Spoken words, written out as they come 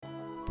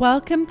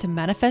Welcome to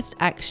Manifest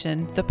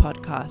Action, the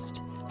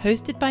podcast,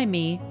 hosted by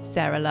me,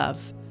 Sarah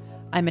Love.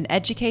 I'm an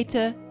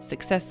educator,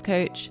 success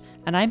coach,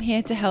 and I'm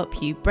here to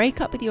help you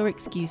break up with your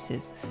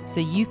excuses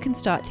so you can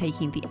start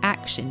taking the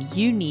action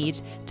you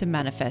need to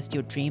manifest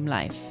your dream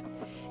life.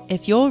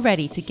 If you're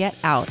ready to get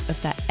out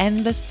of that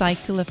endless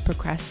cycle of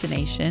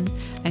procrastination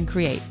and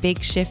create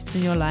big shifts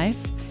in your life,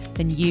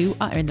 then you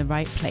are in the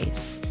right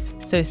place.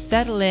 So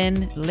settle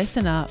in,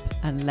 listen up,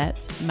 and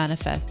let's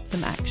manifest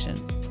some action.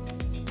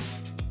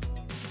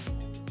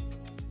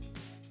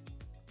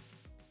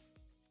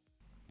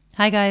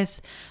 Hi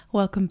guys,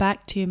 welcome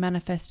back to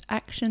Manifest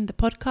Action, the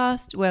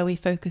podcast where we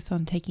focus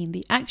on taking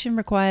the action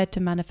required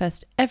to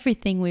manifest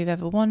everything we've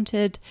ever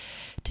wanted.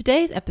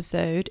 Today's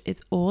episode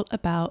is all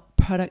about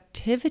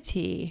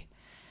productivity.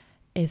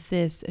 Is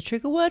this a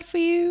trigger word for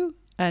you?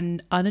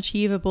 An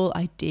unachievable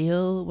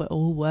ideal we're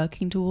all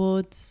working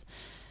towards?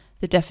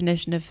 The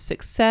definition of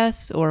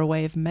success or a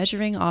way of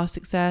measuring our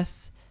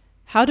success?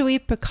 How do we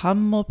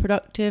become more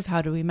productive?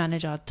 How do we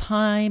manage our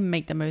time,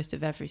 make the most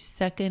of every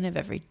second of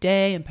every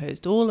day and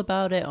post all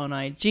about it on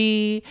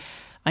IG?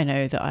 I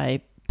know that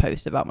I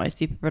post about my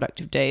super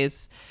productive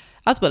days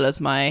as well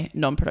as my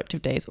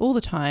non-productive days all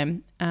the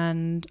time,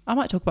 and I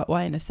might talk about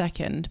why in a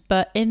second.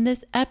 But in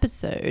this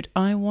episode,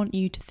 I want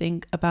you to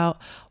think about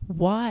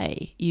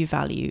why you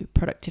value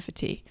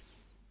productivity.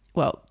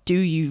 Well, do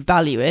you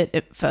value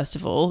it? First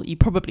of all, you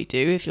probably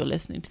do if you're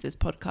listening to this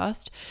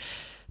podcast.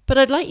 But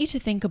I'd like you to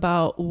think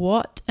about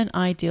what an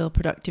ideal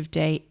productive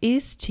day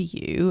is to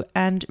you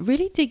and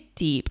really dig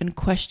deep and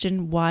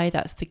question why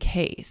that's the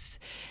case.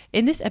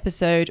 In this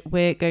episode,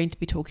 we're going to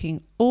be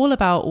talking all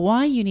about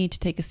why you need to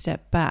take a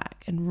step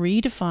back and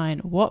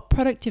redefine what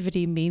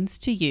productivity means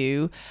to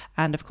you.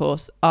 And of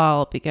course,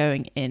 I'll be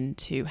going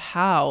into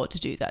how to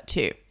do that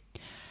too.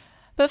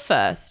 But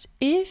first,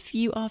 if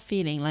you are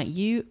feeling like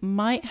you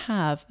might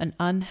have an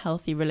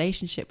unhealthy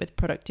relationship with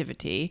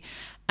productivity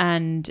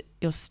and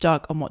you're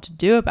stuck on what to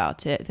do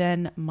about it,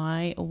 then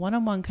my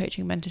one-on-one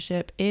coaching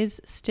mentorship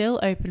is still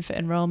open for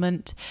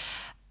enrollment.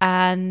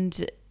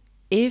 And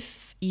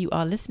if you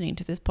are listening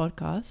to this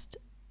podcast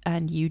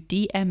and you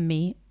DM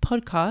me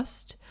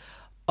podcast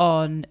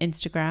on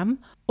Instagram,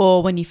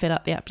 or when you fill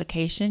out the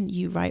application,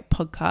 you write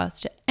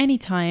podcast at any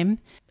time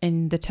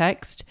in the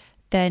text,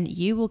 then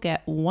you will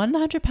get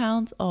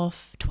 £100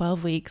 off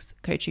 12 weeks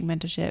coaching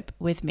mentorship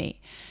with me.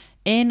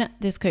 In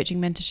this coaching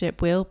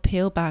mentorship, we'll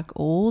peel back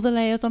all the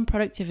layers on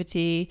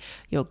productivity,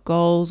 your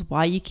goals,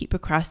 why you keep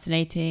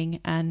procrastinating,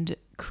 and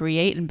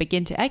create and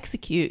begin to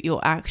execute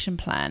your action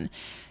plan.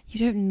 You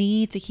don't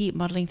need to keep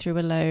muddling through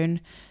alone.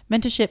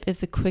 Mentorship is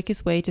the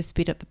quickest way to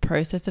speed up the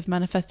process of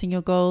manifesting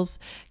your goals,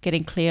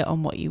 getting clear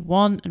on what you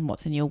want and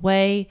what's in your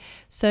way.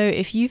 So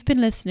if you've been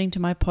listening to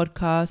my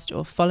podcast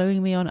or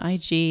following me on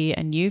IG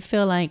and you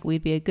feel like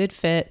we'd be a good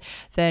fit,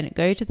 then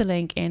go to the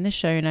link in the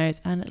show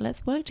notes and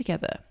let's work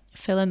together.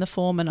 Fill in the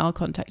form and I'll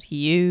contact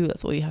you.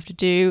 That's all you have to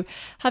do.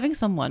 Having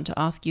someone to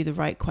ask you the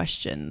right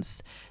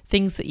questions,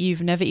 things that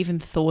you've never even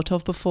thought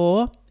of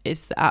before,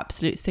 is the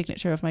absolute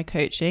signature of my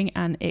coaching,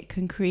 and it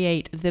can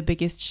create the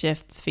biggest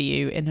shifts for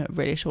you in a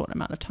really short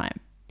amount of time.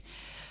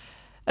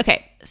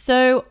 Okay,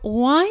 so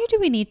why do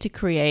we need to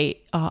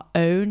create our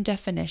own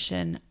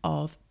definition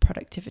of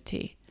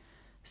productivity?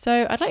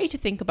 So I'd like you to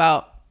think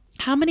about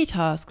how many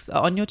tasks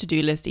are on your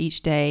to-do list each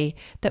day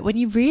that when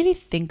you really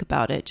think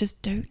about it,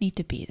 just don't need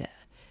to be there.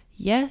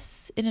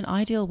 Yes, in an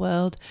ideal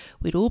world,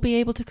 we'd all be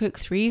able to cook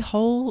 3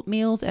 whole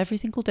meals every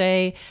single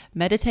day,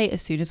 meditate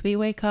as soon as we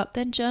wake up,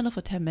 then journal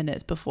for 10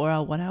 minutes before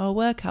our 1-hour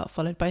workout,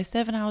 followed by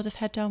 7 hours of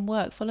head down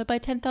work, followed by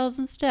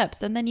 10,000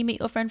 steps, and then you meet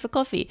your friend for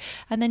coffee,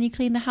 and then you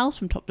clean the house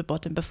from top to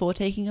bottom before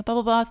taking a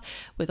bubble bath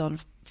with on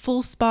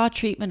full spa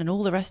treatment and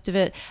all the rest of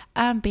it,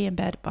 and be in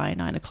bed by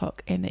 9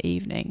 o'clock in the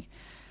evening.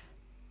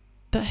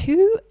 But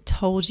who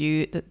told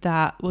you that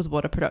that was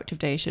what a productive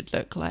day should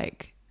look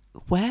like?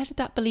 Where did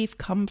that belief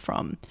come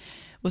from?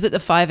 Was it the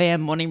 5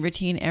 a.m. morning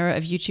routine era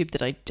of YouTube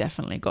that I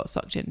definitely got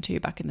sucked into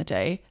back in the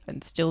day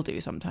and still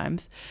do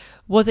sometimes?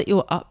 Was it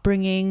your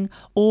upbringing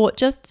or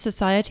just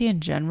society in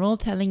general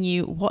telling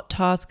you what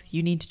tasks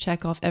you need to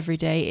check off every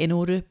day in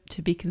order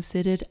to be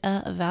considered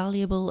a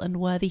valuable and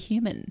worthy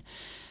human?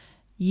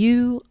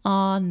 You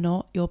are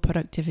not your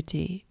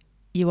productivity.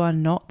 You are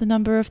not the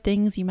number of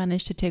things you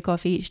manage to tick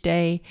off each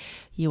day.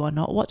 You are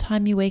not what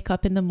time you wake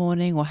up in the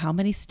morning or how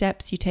many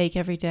steps you take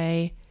every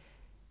day.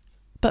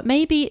 But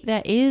maybe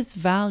there is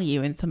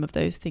value in some of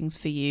those things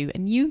for you,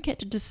 and you get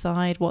to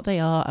decide what they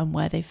are and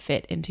where they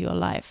fit into your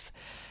life.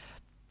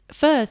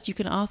 First, you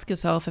can ask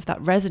yourself if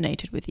that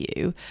resonated with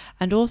you,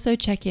 and also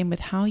check in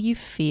with how you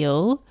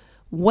feel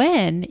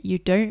when you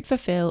don't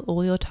fulfill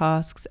all your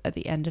tasks at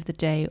the end of the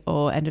day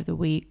or end of the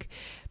week.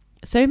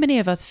 So many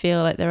of us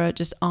feel like there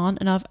just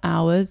aren't enough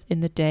hours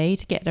in the day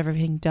to get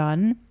everything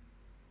done.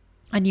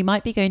 And you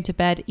might be going to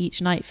bed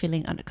each night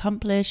feeling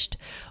unaccomplished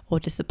or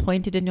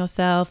disappointed in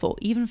yourself, or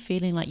even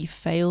feeling like you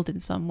failed in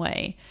some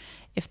way.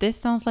 If this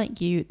sounds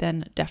like you,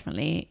 then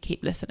definitely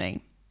keep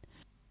listening.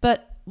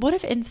 But what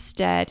if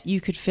instead you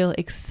could feel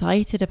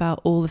excited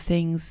about all the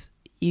things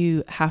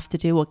you have to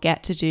do or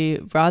get to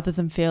do rather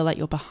than feel like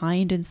you're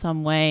behind in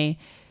some way.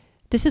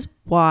 This is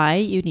why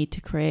you need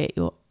to create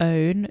your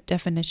own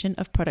definition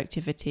of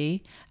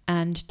productivity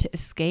and to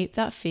escape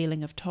that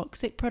feeling of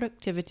toxic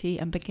productivity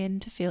and begin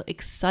to feel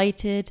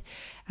excited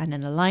and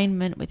in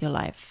alignment with your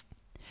life.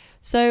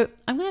 So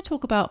I'm going to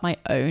talk about my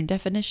own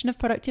definition of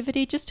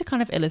productivity just to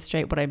kind of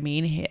illustrate what I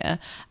mean here.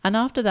 And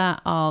after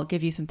that, I'll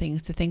give you some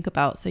things to think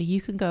about so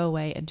you can go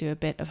away and do a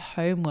bit of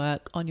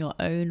homework on your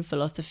own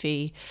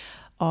philosophy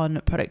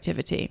on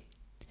productivity.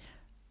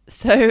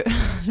 So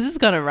this is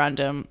kind of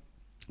random,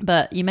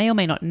 but you may or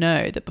may not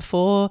know that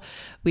before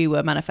we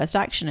were Manifest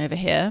Action over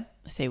here,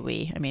 I say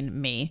we, I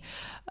mean me,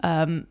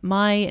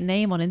 my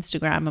name on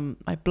Instagram and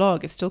my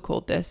blog is still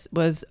called this,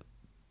 was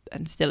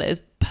and still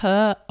is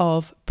purr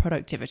of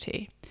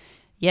productivity.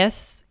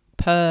 Yes,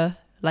 purr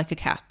like a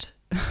cat.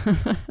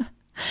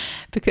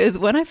 Because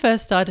when I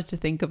first started to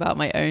think about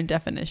my own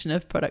definition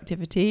of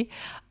productivity,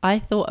 I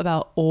thought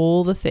about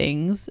all the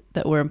things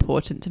that were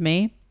important to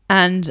me,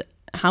 and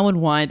how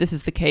and why this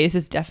is the case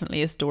is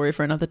definitely a story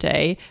for another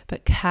day,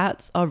 but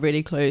cats are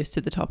really close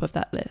to the top of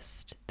that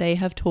list. They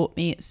have taught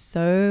me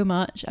so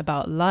much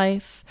about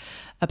life,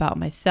 about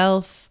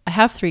myself. I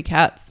have 3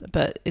 cats,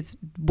 but it's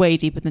way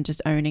deeper than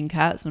just owning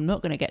cats. I'm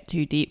not going to get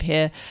too deep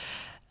here.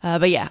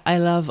 But yeah, I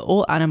love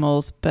all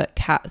animals, but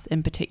cats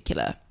in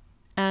particular.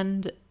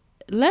 And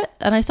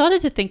I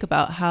started to think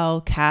about how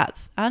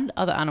cats and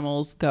other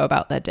animals go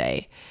about their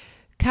day.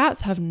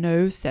 Cats have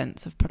no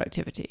sense of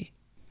productivity.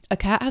 A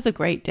cat has a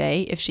great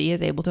day if she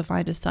is able to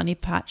find a sunny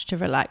patch to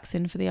relax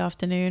in for the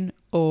afternoon,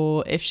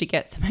 or if she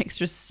gets some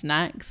extra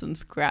snacks and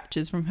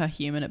scratches from her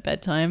human at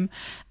bedtime.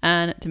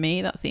 And to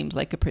me, that seems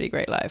like a pretty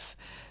great life.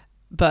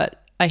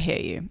 But I hear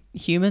you.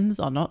 Humans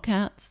are not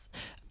cats.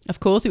 Of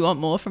course, we want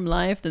more from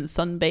life than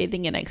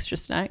sunbathing and extra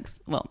snacks.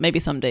 Well,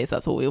 maybe some days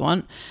that's all we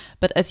want.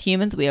 But as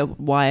humans, we are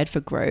wired for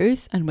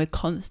growth and we're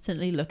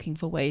constantly looking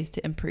for ways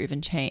to improve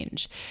and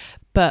change.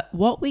 But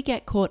what we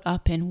get caught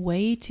up in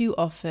way too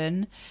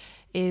often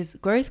is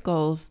growth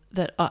goals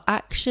that are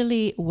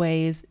actually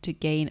ways to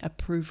gain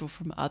approval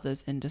from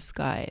others in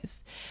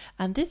disguise.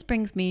 And this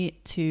brings me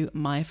to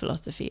my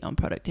philosophy on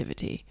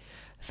productivity.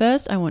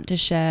 First, I want to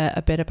share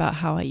a bit about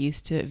how I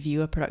used to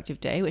view a productive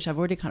day, which I've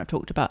already kind of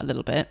talked about a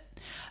little bit.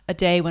 A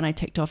day when I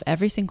ticked off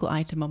every single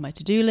item on my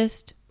to-do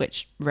list,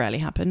 which rarely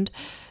happened.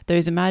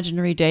 Those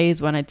imaginary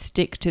days when I'd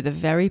stick to the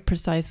very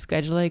precise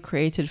schedule I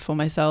created for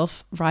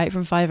myself, right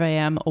from 5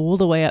 a.m. all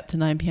the way up to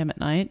 9 p.m. at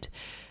night.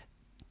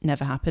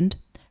 Never happened.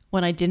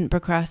 When I didn't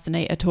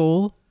procrastinate at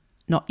all,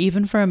 not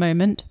even for a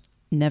moment,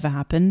 never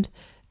happened.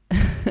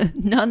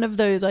 None of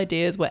those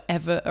ideas were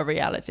ever a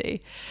reality.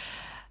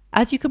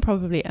 As you can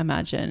probably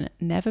imagine,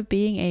 never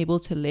being able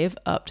to live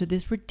up to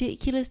this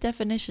ridiculous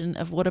definition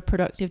of what a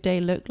productive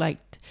day looked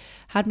like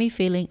had me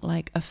feeling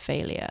like a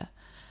failure.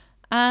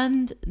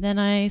 And then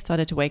I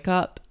started to wake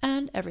up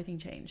and everything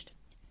changed.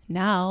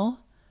 Now,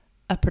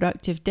 a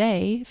productive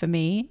day for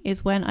me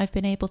is when I've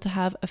been able to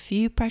have a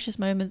few precious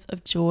moments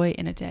of joy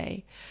in a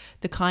day,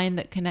 the kind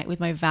that connect with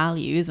my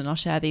values, and I'll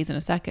share these in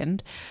a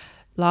second,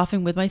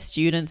 laughing with my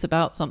students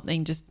about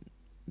something just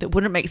that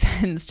wouldn't make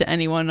sense to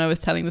anyone I was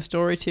telling the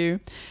story to,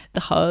 the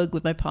hug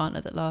with my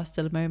partner that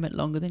lasted a moment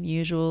longer than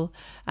usual,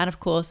 and of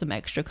course some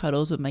extra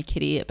cuddles with my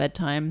kitty at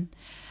bedtime.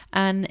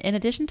 And in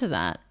addition to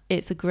that,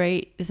 it's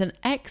an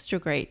extra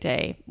great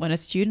day when a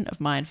student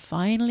of mine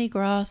finally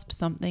grasps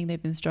something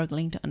they've been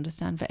struggling to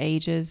understand for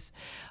ages.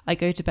 I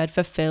go to bed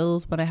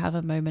fulfilled when I have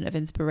a moment of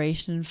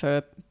inspiration for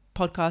a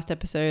podcast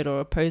episode or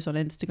a post on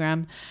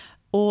Instagram,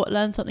 or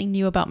learn something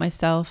new about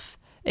myself.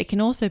 It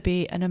can also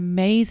be an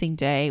amazing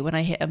day when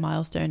I hit a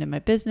milestone in my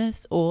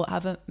business or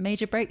have a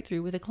major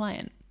breakthrough with a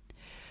client.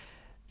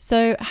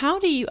 So how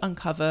do you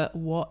uncover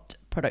what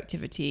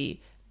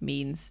productivity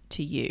means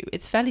to you?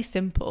 It's fairly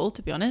simple,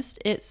 to be honest.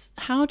 It's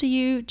how do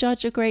you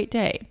judge a great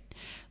day?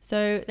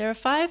 So there are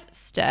 5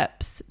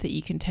 steps that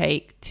you can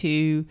take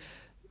to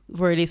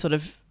really sort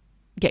of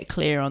get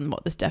clear on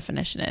what this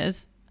definition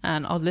is.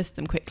 And I'll list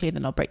them quickly and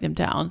then I'll break them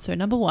down. So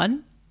number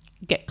 1,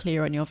 get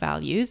clear on your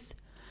values.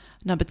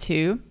 Number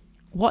 2,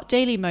 what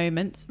daily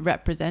moments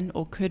represent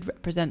or could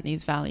represent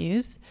these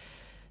values?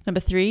 Number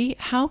 3,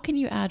 how can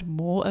you add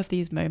more of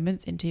these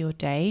moments into your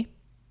day?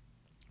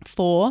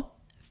 4,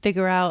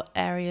 figure out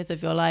areas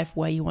of your life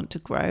where you want to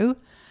grow.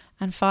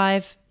 And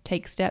 5,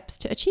 take steps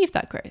to achieve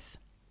that growth.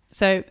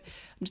 So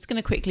I'm just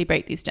going to quickly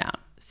break these down.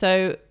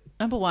 So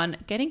number 1,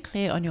 getting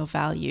clear on your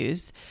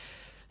values.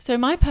 So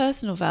my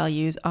personal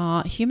values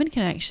are human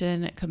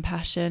connection,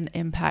 compassion,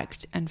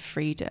 impact, and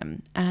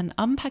freedom. And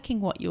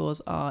unpacking what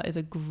yours are is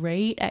a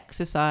great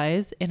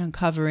exercise in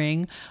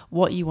uncovering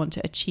what you want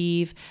to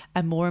achieve,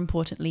 and more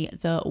importantly,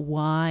 the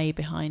why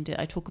behind it.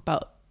 I talk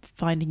about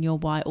finding your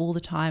why all the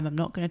time. I'm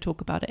not going to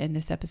talk about it in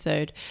this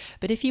episode,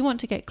 but if you want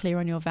to get clear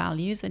on your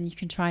values, then you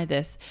can try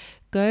this.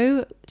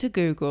 Go to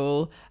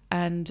Google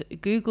and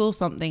Google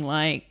something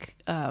like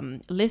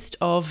list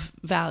of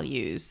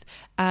values,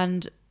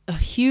 and a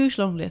huge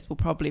long list will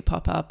probably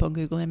pop up on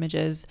Google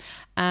Images.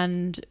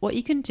 And what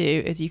you can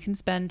do is you can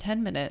spend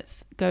 10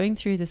 minutes going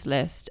through this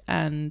list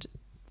and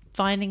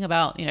finding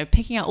about,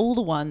 picking out all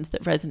the ones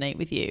that resonate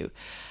with you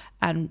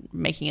and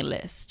making a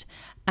list.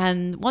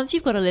 And once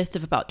you've got a list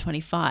of about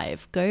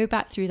 25, go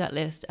back through that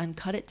list and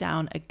cut it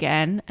down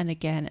again and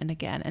again and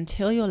again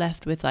until you're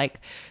left with like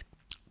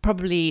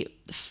probably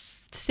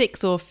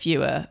 6 or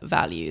fewer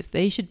values.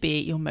 They should be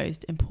your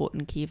most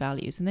important key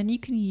values. And then you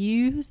can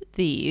use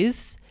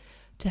these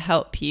to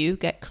help you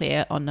get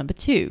clear on number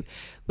 2,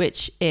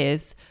 which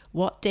is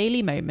what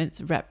daily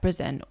moments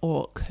represent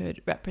or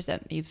could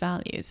represent these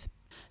values.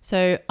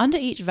 So under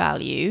each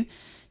value,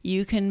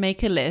 you can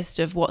make a list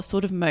of what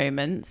sort of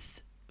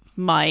moments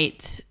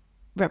might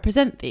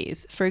represent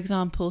these. For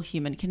example,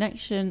 human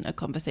connection, a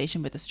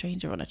conversation with a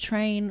stranger on a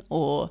train,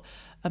 or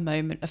a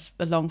moment,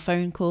 a long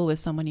phone call with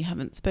someone you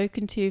haven't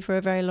spoken to for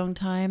a very long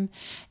time.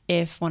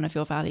 If one of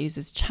your values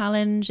is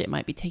challenge, it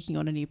might be taking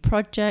on a new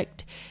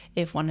project.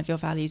 If one of your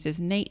values is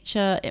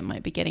nature, it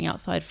might be getting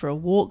outside for a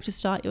walk to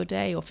start your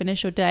day or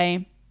finish your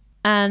day.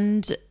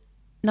 And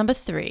number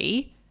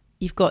 3,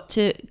 you've got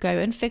to go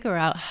and figure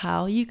out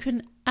how you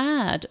can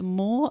add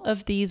more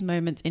of these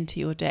moments into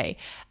your day.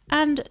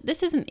 And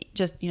this isn't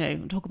just,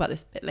 we'll talk about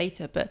this a bit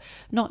later, but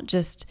not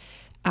just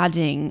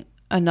adding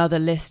another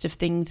list of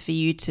things for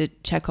you to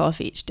check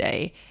off each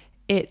day.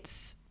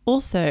 It's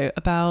also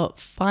about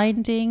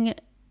finding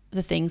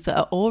the things that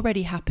are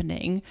already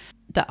happening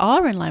that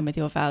are in line with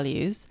your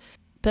values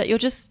that you're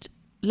just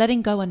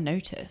letting go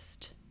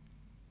unnoticed.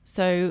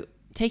 So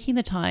taking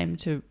the time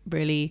to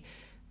really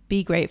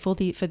be grateful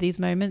for these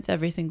moments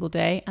every single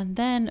day. And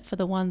then for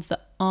the ones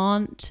that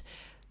aren't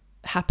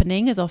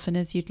happening as often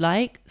as you'd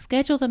like,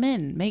 schedule them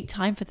in, make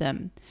time for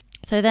them.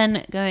 So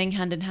then going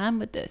hand in hand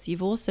with this,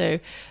 you've also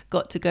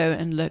got to go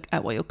and look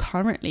at what you're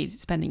currently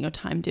spending your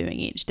time doing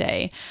each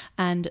day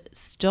and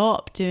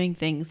stop doing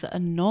things that are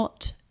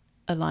not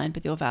aligned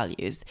with your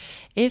values.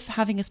 If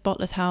having a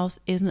spotless house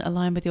isn't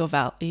aligned with your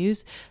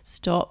values,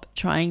 stop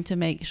trying to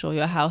make sure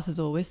your house is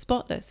always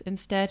spotless.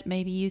 Instead,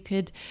 maybe you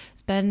could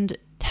spend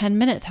 10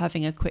 minutes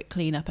having a quick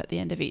cleanup at the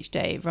end of each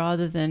day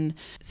rather than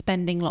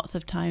spending lots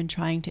of time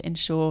trying to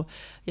ensure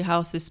your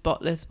house is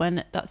spotless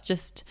when that's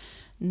just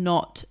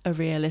not a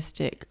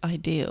realistic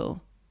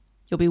ideal.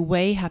 You'll be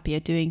way happier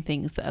doing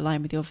things that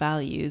align with your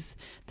values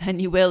than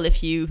you will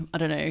if you,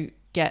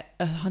 get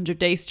a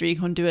 100-day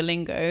streak on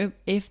Duolingo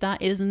if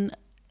that isn't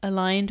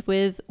aligned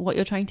with what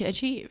you're trying to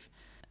achieve.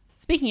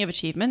 Speaking of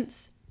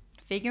achievements,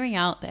 figuring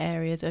out the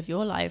areas of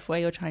your life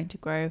where you're trying to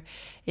grow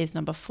is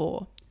number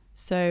 4.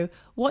 So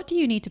what do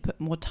you need to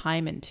put more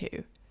time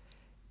into?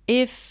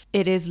 If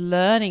it is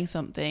learning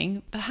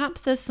something,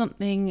 perhaps there's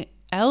something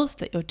else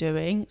that you're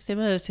doing,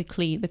 similar to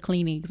the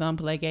cleaning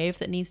example I gave,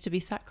 that needs to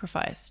be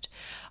sacrificed.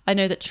 I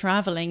know that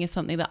traveling is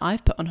something that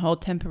I've put on hold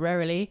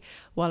temporarily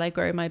while I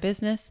grow my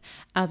business,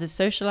 as is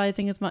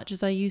socializing as much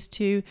as I used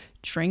to.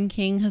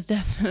 Drinking has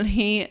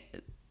definitely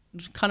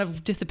kind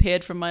of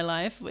disappeared from my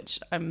life, which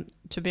I'm,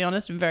 to be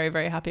honest, I'm very,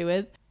 very happy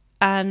with.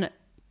 And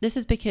this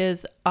is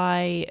because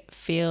I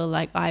feel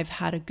like I've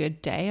had a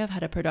good day. I've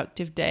had a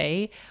productive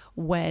day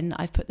when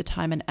I've put the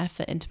time and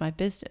effort into my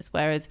business.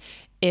 Whereas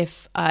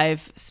if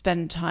I've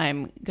spent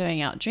time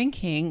going out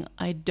drinking,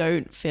 I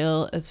don't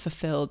feel as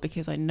fulfilled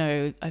because I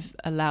know I've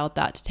allowed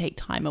that to take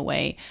time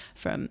away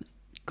from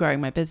growing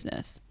my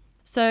business.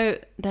 So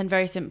then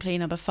very simply,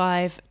 number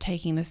 5,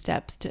 taking the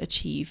steps to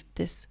achieve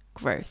this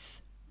growth.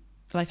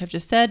 Like I've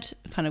just said,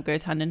 it kind of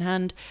goes hand in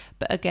hand.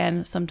 But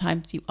again,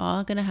 sometimes you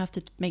are going to have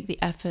to make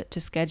the effort to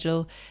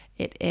schedule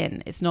it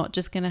in. It's not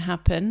just going to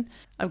happen.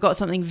 I've got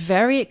something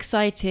very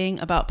exciting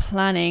about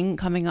planning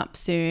coming up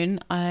soon.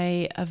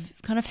 I have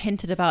kind of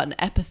hinted about an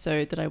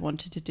episode that I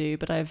wanted to do,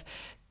 but I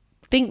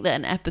think that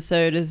an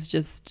episode is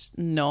just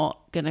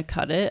not going to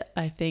cut it.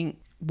 I think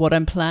what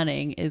I'm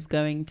planning is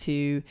going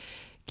to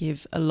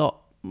give a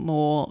lot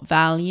more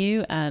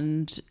value,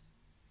 and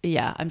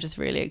yeah, I'm just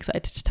really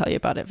excited to tell you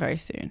about it very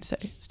soon. So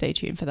stay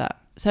tuned for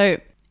that. So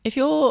if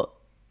you're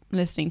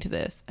listening to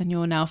this and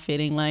you're now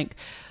feeling like,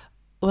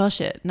 well,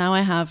 shit, now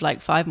I have like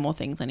 5 more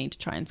things I need to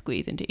try and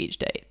squeeze into each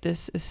day.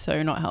 This is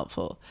so not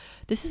helpful.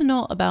 This is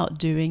not about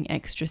doing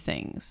extra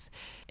things.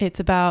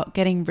 It's about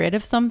getting rid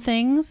of some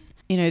things,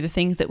 the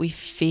things that we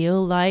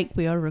feel like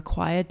we are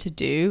required to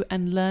do,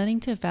 and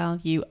learning to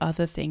value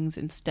other things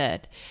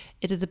instead.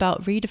 It is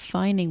about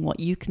redefining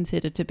what you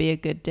consider to be a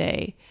good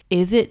day.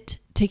 Is it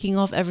ticking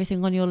off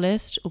everything on your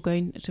list or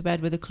going to bed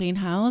with a clean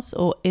house?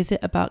 Or is it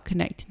about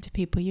connecting to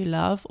people you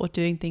love or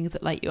doing things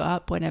that light you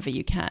up whenever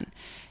you can?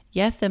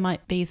 Yes, there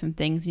might be some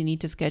things you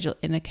need to schedule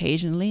in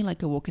occasionally,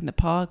 like a walk in the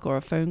park or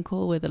a phone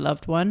call with a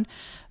loved one.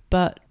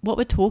 But what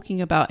we're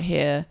talking about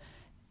here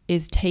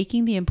is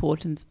taking the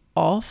importance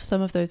off some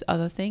of those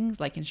other things,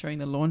 like ensuring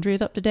the laundry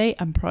is up to date,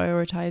 and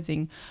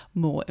prioritizing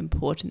more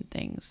important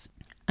things.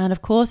 And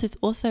of course, it's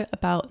also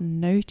about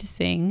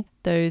noticing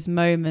those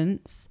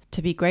moments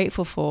to be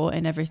grateful for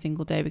in every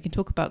single day. We can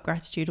talk about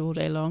gratitude all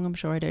day long. I'm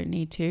sure I don't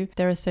need to.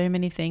 There are so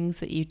many things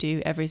that you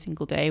do every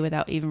single day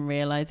without even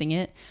realizing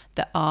it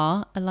that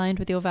are aligned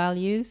with your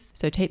values.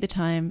 So take the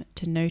time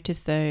to notice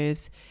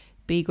those,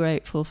 be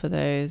grateful for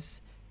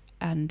those,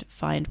 and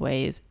find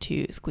ways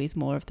to squeeze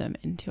more of them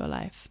into your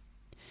life.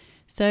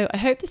 So I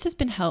hope this has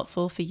been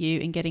helpful for you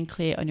in getting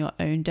clear on your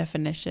own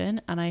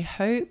definition, and I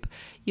hope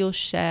you'll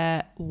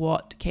share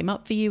what came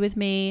up for you with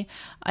me.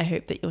 I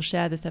hope that you'll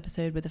share this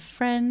episode with a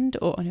friend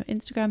or on your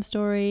Instagram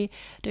story.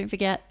 Don't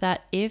forget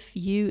that if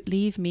you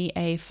leave me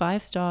a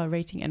 5-star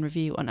rating and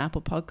review on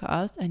Apple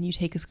Podcasts and you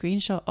take a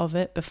screenshot of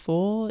it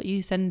before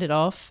you send it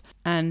off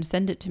and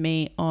send it to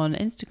me on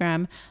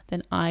Instagram,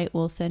 then I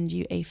will send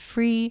you a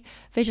free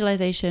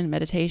visualization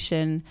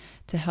meditation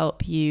to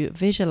help you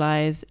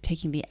visualize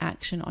taking the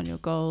action on your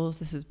goals.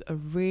 This is a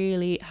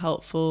really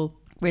helpful,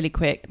 really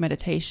quick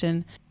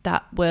meditation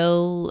that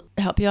will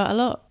help you out a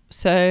lot.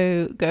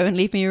 So go and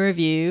leave me a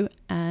review,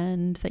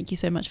 and thank you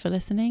so much for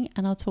listening,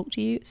 and I'll talk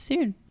to you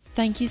soon.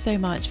 Thank you so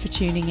much for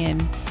tuning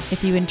in.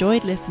 If you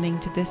enjoyed listening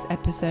to this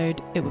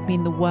episode, it would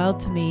mean the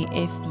world to me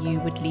if you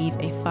would leave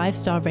a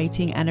 5-star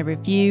rating and a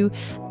review.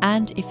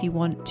 And if you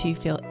want to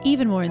feel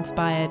even more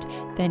inspired,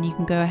 then you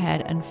can go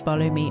ahead and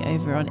follow me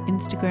over on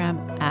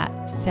Instagram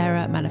at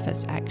Sarah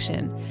Manifest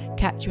Action.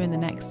 Catch you in the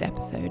next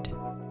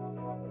episode.